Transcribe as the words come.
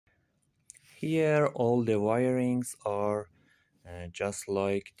Here all the wirings are just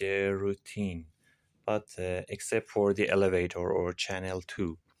like the routine, but except for the elevator or channel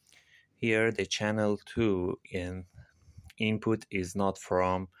 2. Here the channel 2 in input is not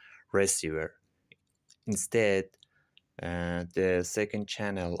from receiver. Instead, the second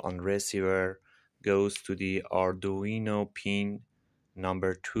channel on receiver goes to the Arduino pin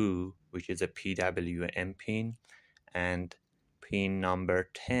number 2, which is a PWM pin, and pin number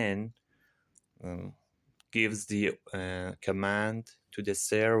 10 gives the command to the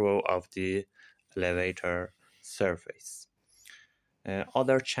servo of the elevator surface.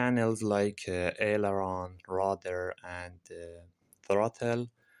 Other channels like aileron, rudder, and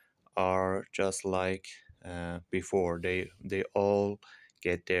throttle are just like before. They all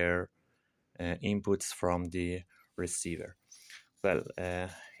get their inputs from the receiver. Well,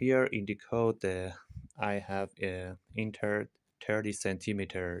 here in the code I have entered 30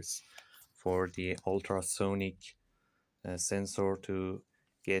 centimeters for the ultrasonic sensor to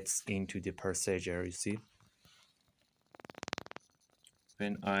get into the procedure. You see,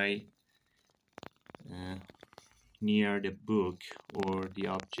 when I near the book or the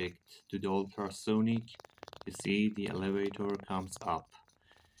object to the ultrasonic, you see the elevator comes up.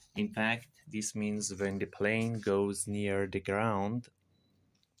 In fact, this means when the plane goes near the ground,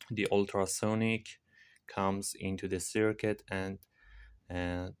 the ultrasonic comes into the circuit and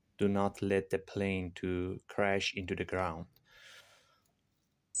do not let the plane to crash into the ground.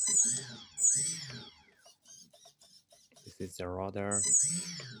 This is the rudder,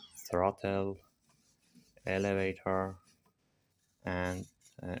 throttle, elevator, and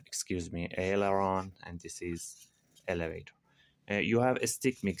aileron, and this is elevator. You have a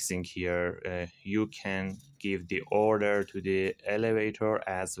stick mixing here. You can give the order to the elevator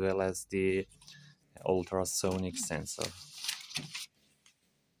as well as the ultrasonic sensor.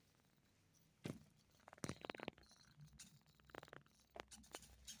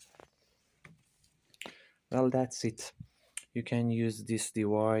 Well, that's it. You can use this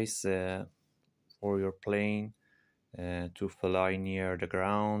device for your plane to fly near the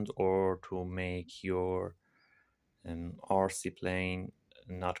ground or to make your RC plane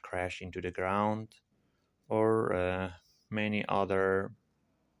not crash into the ground, or many other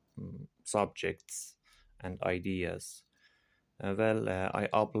subjects and ideas. I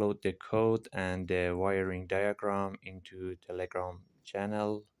upload the code and the wiring diagram into Telegram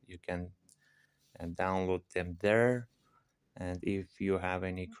channel. You can download them there. And if you have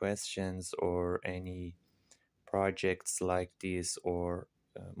any questions or any projects like this or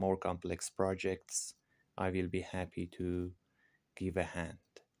more complex projects, I will be happy to give a hand.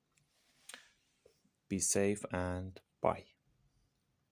 Be safe and bye.